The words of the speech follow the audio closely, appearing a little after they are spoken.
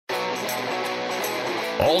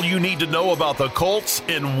All you need to know about the Colts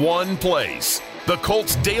in one place. The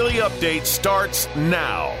Colts Daily Update starts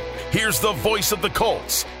now. Here's the voice of the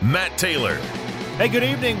Colts, Matt Taylor. Hey, good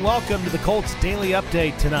evening. Welcome to the Colts Daily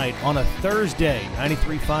Update tonight on a Thursday.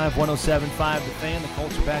 93.5, 107.5 The Fan. The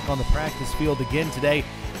Colts are back on the practice field again today.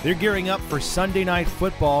 They're gearing up for Sunday Night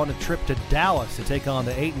Football and a trip to Dallas to take on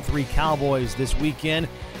the 8-3 Cowboys this weekend.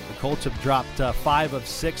 The Colts have dropped 5 of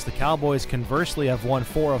 6. The Cowboys, conversely, have won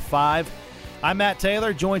 4 of 5. I'm Matt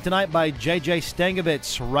Taylor, joined tonight by JJ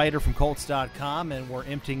Stangovitz, writer from Colts.com, and we're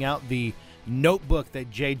emptying out the notebook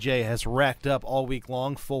that JJ has racked up all week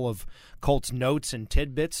long, full of Colts notes and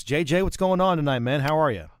tidbits. JJ, what's going on tonight, man? How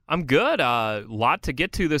are you? I'm good. Lot to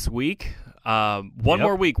get to this week. One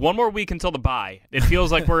more week until the bye. It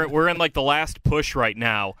feels like we're in like the last push right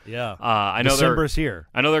now. Yeah. I know December's here.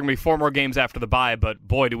 I know there are going to be 4 more games after the bye, but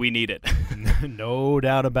boy, do we need it. No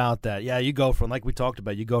doubt about that. Yeah, you go from, like we talked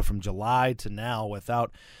about, you go from July to now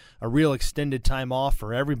without a real extended time off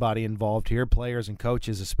for everybody involved here, players and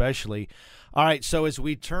coaches especially. All right, so as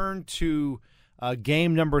we turn to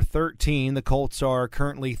game number 13, the Colts are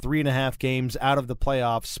currently 3.5 games out of the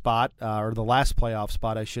playoff spot, or the last playoff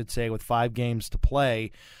spot, I should say, with 5 games to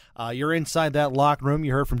play. You're inside that locker room.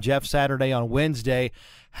 You heard from Jeff Saturday on Wednesday.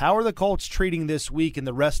 How are the Colts treating this week and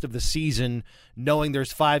the rest of the season, knowing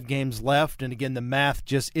there's 5 games left, and again, the math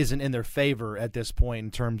just isn't in their favor at this point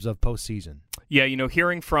in terms of postseason? Yeah,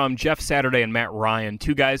 hearing from Jeff Saturday and Matt Ryan,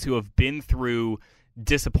 2 guys who have been through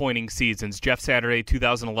disappointing seasons. Jeff Saturday,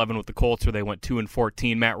 2011 with the Colts, where they went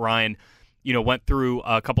 2-14. Matt Ryan, went through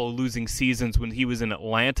a couple of losing seasons when he was in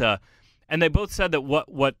Atlanta. And they both said that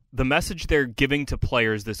what the message they're giving to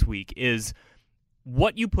players this week is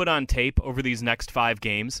what you put on tape over these next 5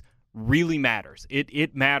 games really matters.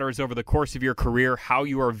 It matters over the course of your career, how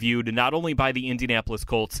you are viewed, not only by the Indianapolis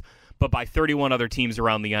Colts, but by 31 other teams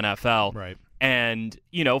around the NFL. Right. And,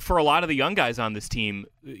 for a lot of the young guys on this team,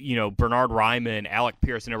 Bernhard Raimann, Alec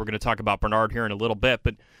Pierce, and we're going to talk about Bernard here in a little bit,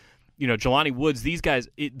 but, Jelani Woods, these guys,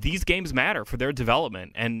 these games matter for their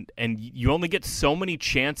development. And you only get so many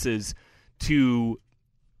chances to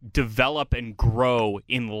develop and grow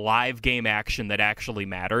in live game action that actually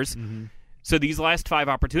matters. Mm-hmm. So these last 5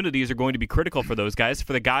 opportunities are going to be critical for those guys.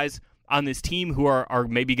 For the guys on this team who are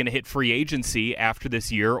maybe going to hit free agency after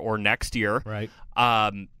this year or next year, right?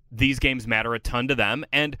 These games matter a ton to them.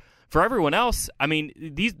 And for everyone else, I mean,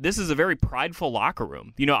 this is a very prideful locker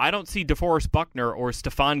room. I don't see DeForest Buckner or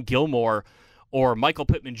Stephon Gilmore or Michael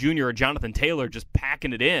Pittman Jr. or Jonathan Taylor just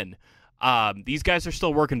packing it in. These guys are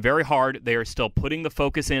still working very hard. They are still putting the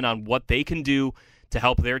focus in on what they can do to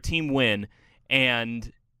help their team win.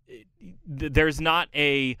 And there's not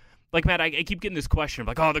like, Matt, I keep getting this question of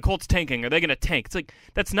like, oh, the Colts tanking. Are they going to tank? It's like,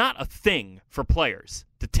 that's not a thing for players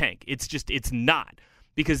to tank. It's not.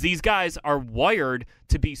 Because these guys are wired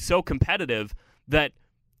to be so competitive that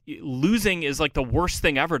losing is like the worst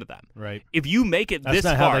thing ever to them. Right. If you make it this far.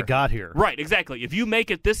 That's not how they got here. Right, exactly. If you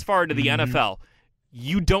make it this far into the NFL,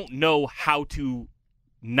 you don't know how to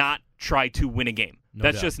not try to win a game.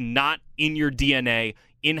 That's just not in your DNA,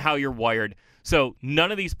 in how you're wired. So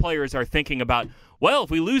none of these players are thinking about, well,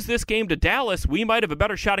 if we lose this game to Dallas, we might have a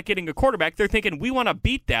better shot at getting a quarterback. They're thinking, we want to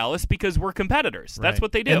beat Dallas because we're competitors. Right. That's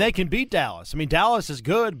what they do. And they can beat Dallas. I mean, Dallas is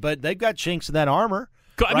good, but they've got chinks in that armor.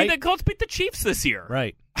 I mean, the Colts beat the Chiefs this year.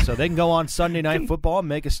 Right. So they can go on Sunday Night Football and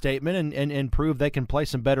make a statement and prove they can play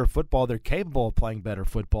some better football. They're capable of playing better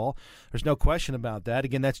football. There's no question about that.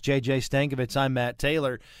 Again, that's JJ Stangovitz. I'm Matt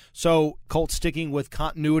Taylor. So Colts sticking with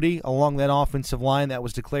continuity along that offensive line that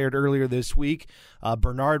was declared earlier this week.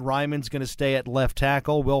 Bernhard Raimann's going to stay at left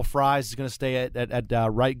tackle. Will Fries is going to stay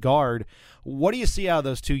at right guard. What do you see out of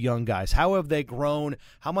those 2 young guys? How have they grown?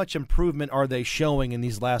 How much improvement are they showing in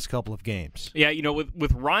these last couple of games? Yeah,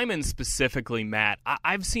 with Raimann specifically, Matt,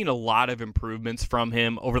 I've seen a lot of improvements from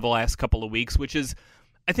him over the last couple of weeks, which is,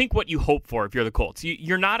 I think, what you hope for if you're the Colts.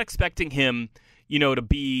 You're not expecting him, to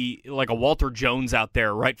be like a Walter Jones out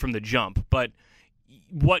there right from the jump, but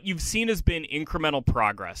what you've seen has been incremental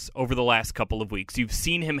progress over the last couple of weeks. You've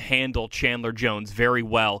seen him handle Chandler Jones very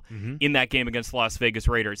well in that game against the Las Vegas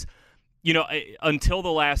Raiders. Until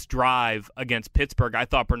the last drive against Pittsburgh, I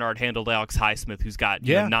thought Bernard handled Alex Highsmith, who's got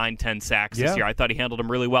 9-10 sacks this year. I thought he handled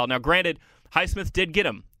him really well. Now, granted, Highsmith did get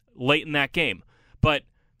him late in that game, but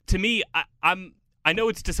to me, I know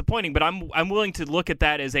it's disappointing, but I'm willing to look at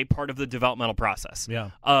that as a part of the developmental process.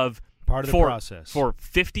 Yeah. Of part of the process. For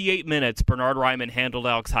 58 minutes, Bernhard Raimann handled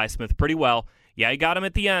Alex Highsmith pretty well. Yeah, he got him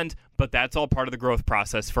at the end, but that's all part of the growth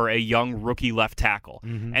process for a young rookie left tackle.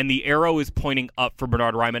 Mm-hmm. And the arrow is pointing up for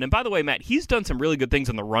Bernhard Raimann. And by the way, Matt, he's done some really good things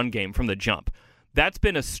in the run game from the jump. that's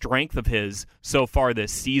been a strength of his so far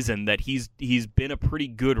this season, that he's been a pretty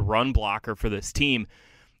good run blocker for this team.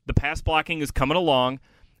 The pass blocking is coming along,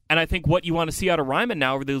 and I think what you want to see out of Ryman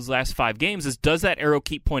now over these last 5 games is, does that arrow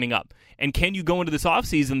keep pointing up? And can you go into this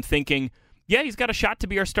offseason thinking, yeah, he's got a shot to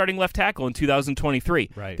be our starting left tackle in 2023.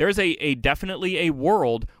 Right. There's a definitely a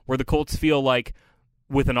world where the Colts feel like,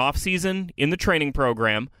 with an offseason in the training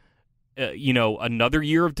program, another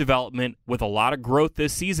year of development with a lot of growth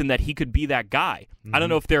this season, that he could be that guy. I don't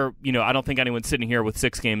know if I don't think anyone's sitting here with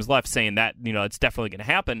 6 games left saying that, it's definitely going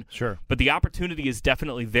to happen. Sure. But the opportunity is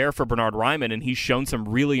definitely there for Bernhard Raimann, and he's shown some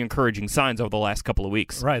really encouraging signs over the last couple of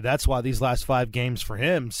weeks. Right. That's why these last 5 games for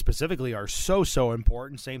him specifically are so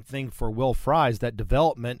important. Same thing for Will Fries, that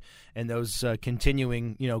development and those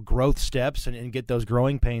continuing, growth steps and get those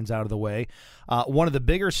growing pains out of the way. One of the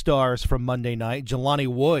bigger stars from Monday night, Jelani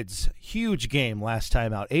Woods, huge game last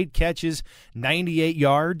time out. 8 catches, 98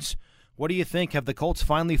 yards. What do you think? Have the Colts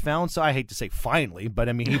finally found? So I hate to say finally, but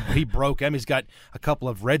I mean he broke him. He's got a couple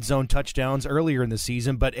of red zone touchdowns earlier in the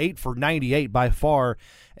season, but 8 for 98, by far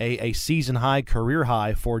a season high, career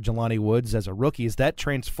high for Jelani Woods as a rookie. Is that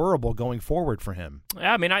transferable going forward for him?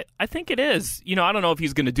 Yeah, I mean, I think it is. I don't know if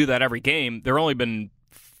he's going to do that every game. There have only been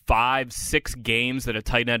 5-6 games that a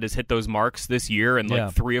tight end has hit those marks this year,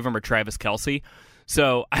 and 3 of them are Travis Kelce.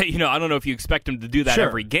 So I don't know if you expect him to do that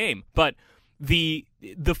every game, but the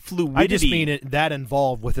fluidity. I just mean that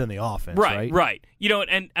involved within the offense, right? Right.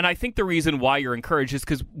 And I think the reason why you're encouraged is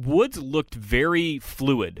because Woods looked very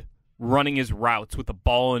fluid running his routes with the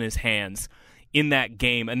ball in his hands in that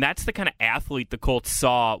game, and that's the kind of athlete the Colts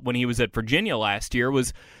saw when he was at Virginia last year.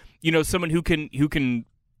 Was someone who can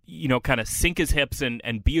kind of sink his hips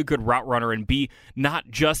and be a good route runner and be not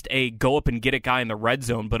just a go up and get it guy in the red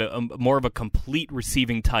zone, but a more of a complete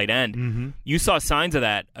receiving tight end. Mm-hmm. You saw signs of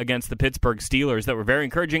that against the Pittsburgh Steelers that were very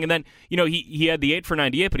encouraging. And then, he had the 8 for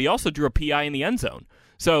 98, but he also drew a PI in the end zone.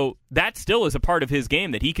 So that still is a part of his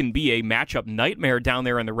game, that he can be a matchup nightmare down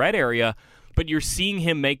there in the red area. But you're seeing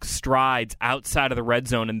him make strides outside of the red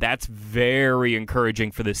zone, and that's very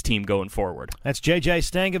encouraging for this team going forward. That's J.J.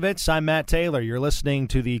 Stankovitz. I'm Matt Taylor. You're listening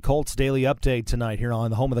to the Colts Daily Update tonight here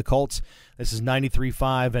on the home of the Colts. This is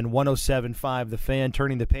 93.5 and 107.5 The Fan.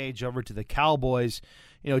 Turning the page over to the Cowboys.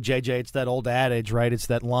 J.J., it's that old adage, right? It's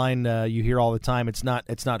that line you hear all the time. It's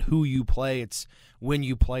not who you play, it's when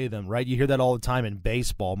you play them, right? You hear that all the time in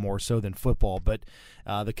baseball more so than football. But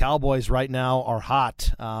the Cowboys right now are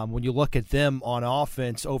hot. When you look at them on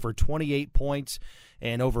offense, over 28 points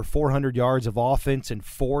and over 400 yards of offense in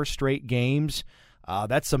 4 straight games.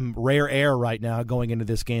 That's some rare air right now going into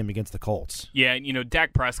this game against the Colts. Yeah,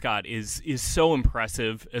 Dak Prescott is so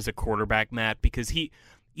impressive as a quarterback, Matt, because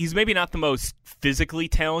he's maybe not the most physically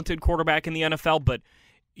talented quarterback in the NFL, but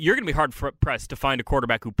you're going to be hard-pressed to find a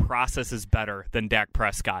quarterback who processes better than Dak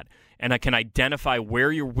Prescott and can identify where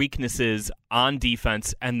your weakness is on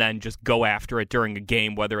defense and then just go after it during a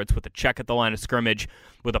game, whether it's with a check at the line of scrimmage,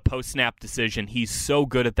 with a post-snap decision. He's so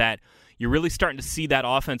good at that. You're really starting to see that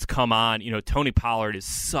offense come on. Tony Pollard is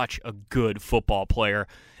such a good football player,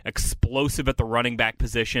 explosive at the running back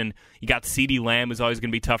position. You got CeeDee Lamb, who's always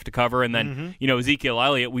going to be tough to cover, and then Ezekiel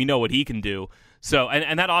Elliott, we know what he can do. So,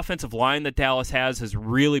 and that offensive line that Dallas has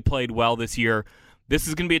really played well this year. This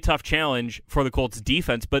is going to be a tough challenge for the Colts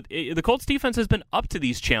defense, but the Colts defense has been up to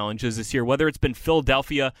these challenges this year, whether it's been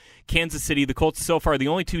Philadelphia, Kansas City. The Colts so far, the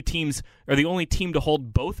only two teams, or the only team to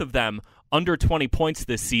hold both of them under 20 points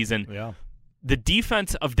this season. Yeah. The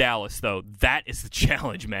defense of Dallas, though, that is the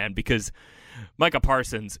challenge, man, because Micah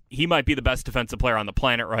Parsons, he might be the best defensive player on the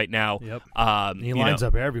planet right now. Yep. He lines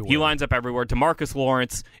up everywhere. He lines up everywhere. DeMarcus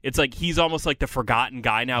Lawrence, it's like he's almost like the forgotten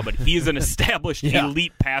guy now, but he is an established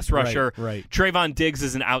elite pass rusher. Right. Trayvon Diggs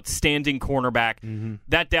is an outstanding cornerback. Mm-hmm.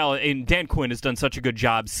 That Dallas, and Dan Quinn has done such a good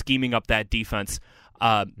job scheming up that defense.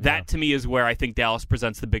 That, to me, is where I think Dallas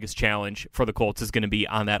presents the biggest challenge for the Colts, is going to be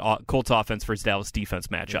on that Colts offense versus Dallas defense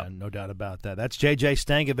matchup. Yeah, no doubt about that. That's J.J.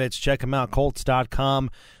 Stankovitz. Check him out, Colts.com,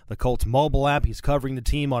 the Colts mobile app. He's covering the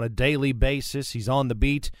team on a daily basis. He's on the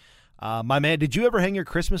beat. My man, did you ever hang your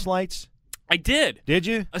Christmas lights? I did. Did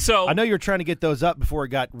you? So I know you were trying to get those up before it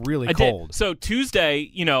got really cold. Did. So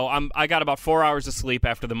Tuesday, I got about 4 hours of sleep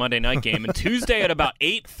after the Monday night game, and Tuesday at about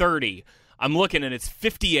 8:30, I'm looking and it's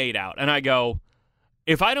 58 out, and I go,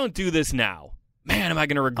 if I don't do this now, man, am I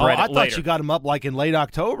going to regret it later. I thought you got them up like in late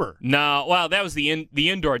October. No, well, that was the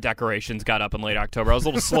indoor decorations got up in late October. I was a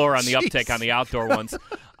little slower on the uptake on the outdoor ones.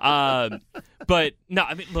 But, no,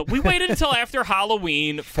 I mean, look, we waited until after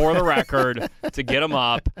Halloween, for the record, to get them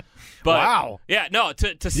up. But, wow. Yeah, no,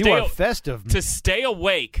 to stay, you are festive. To stay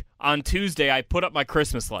awake on Tuesday I put up my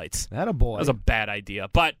Christmas lights. Attaboy. That was a bad idea.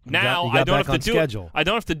 But now you got I don't back have on to do schedule. it. I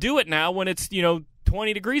don't have to do it now when it's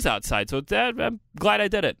 20 degrees outside. So I'm glad I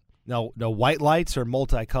did it. No white lights or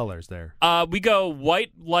multicolors there. We go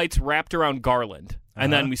white lights wrapped around garland,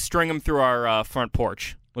 and then we string them through our front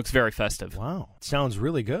porch. Looks very festive. Wow, sounds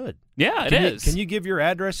really good. Yeah, it is. Can you give your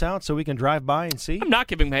address out so we can drive by and see? I'm not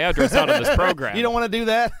giving my address out on this program. You don't want to do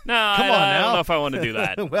that? No, Come on I now. don't know if I want to do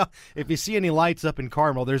that. Well, if you see any lights up in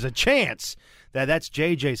Carmel, there's a chance that's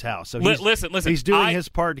JJ's house. So listen. He's doing his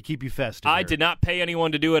part to keep you festive. I did not pay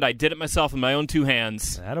anyone to do it. I did it myself with my own 2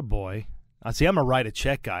 hands. Attaboy. See, I'm a write a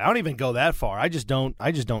check guy. I don't even go that far. I just don't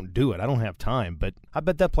do it. I don't have time. But I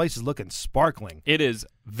bet that place is looking sparkling. It is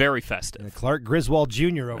very festive. And Clark Griswold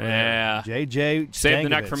Jr. over there. JJ Save the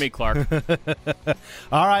neck for me, Clark.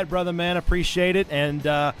 All right, brother man. Appreciate it.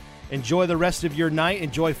 And enjoy the rest of your night.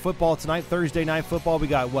 Enjoy football tonight, Thursday night football. We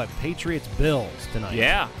got, Patriots-Bills tonight.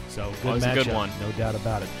 Yeah. So good Always matchup. a good one. No doubt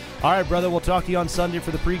about it. All right, brother. We'll talk to you on Sunday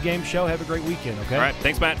for the pregame show. Have a great weekend, okay? All right.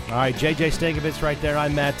 Thanks, Matt. All right, JJ Stankovitz right there.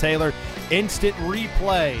 I'm Matt Taylor. Instant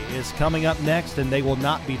Replay is coming up next, and they will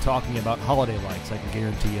not be talking about holiday lights. I can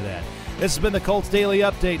guarantee you that. This has been the Colts Daily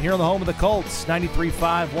Update here on the home of the Colts,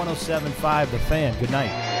 93.5, 107.5 The Fan. Good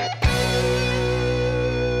night.